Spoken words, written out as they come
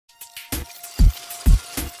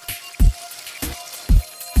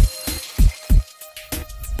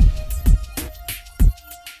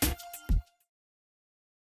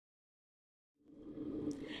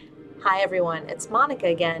Hi everyone, it's Monica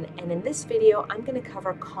again, and in this video I'm going to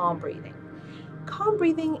cover calm breathing. Calm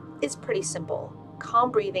breathing is pretty simple. Calm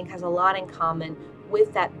breathing has a lot in common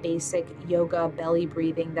with that basic yoga belly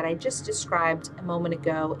breathing that I just described a moment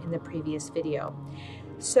ago in the previous video.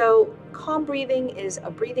 So calm breathing is a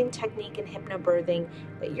breathing technique in hypnobirthing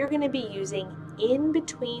that you're going to be using in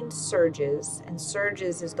between surges, and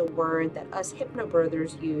surges is the word that us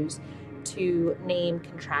hypnobirthers use to name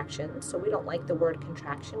contractions. So we don't like the word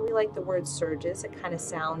contraction, we like the word surges. It kind of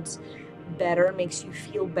sounds better, makes you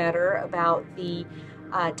feel better about the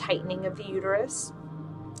tightening of the uterus.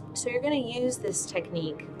 So you're going to use this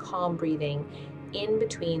technique, calm breathing, in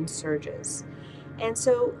between surges. And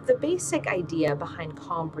so the basic idea behind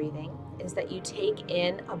calm breathing is that you take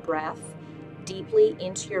in a breath deeply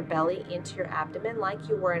into your belly, into your abdomen, like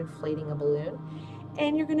you were inflating a balloon,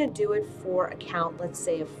 and you're going to do it for a count, let's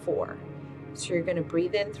say, of 4. So you're going to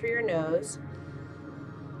breathe in through your nose.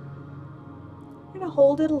 You're going to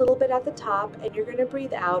hold it a little bit at the top, and you're going to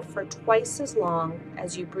breathe out for twice as long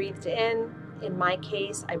as you breathed in. In my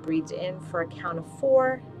case, I breathed in for a count of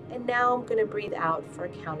 4, and now I'm going to breathe out for a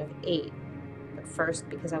count of 8. But first,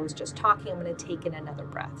 because I was just talking, I'm going to take in another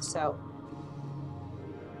breath. So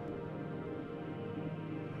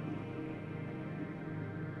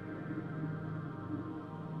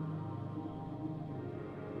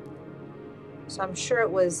I'm sure it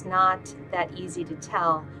was not that easy to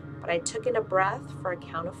tell, but I took in a breath for a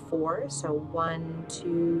count of 4. So 1,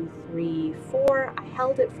 2, 3, 4. I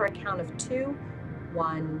held it for a count of 2.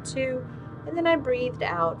 1, 2. And then I breathed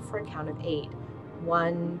out for a count of 8.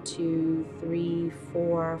 1, 2, 3,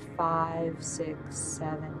 4, 5, 6,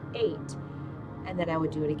 7, 8. And then I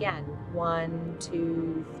would do it again. 1,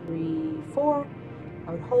 2, 3, 4.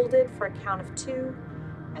 I would hold it for a count of 2.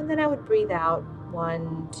 And then I would breathe out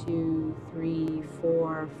 1, 2, 3,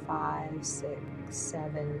 4, 5, 6,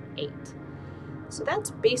 7, 8. So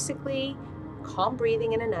that's basically calm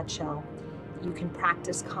breathing in a nutshell. You can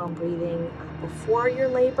practice calm breathing before your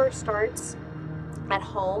labor starts at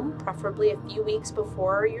home, preferably a few weeks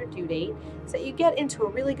before your due date, so that you get into a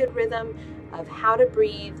really good rhythm of how to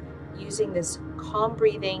breathe using this calm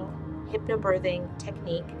breathing, hypnobirthing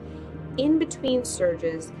technique in between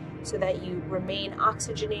surges, so that you remain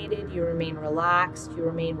oxygenated, you remain relaxed, you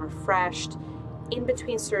remain refreshed in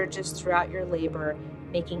between surges throughout your labor,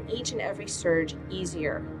 making each and every surge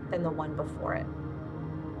easier than the one before it.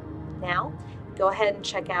 Now, go ahead and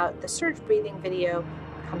check out the surge breathing video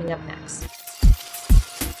coming up next.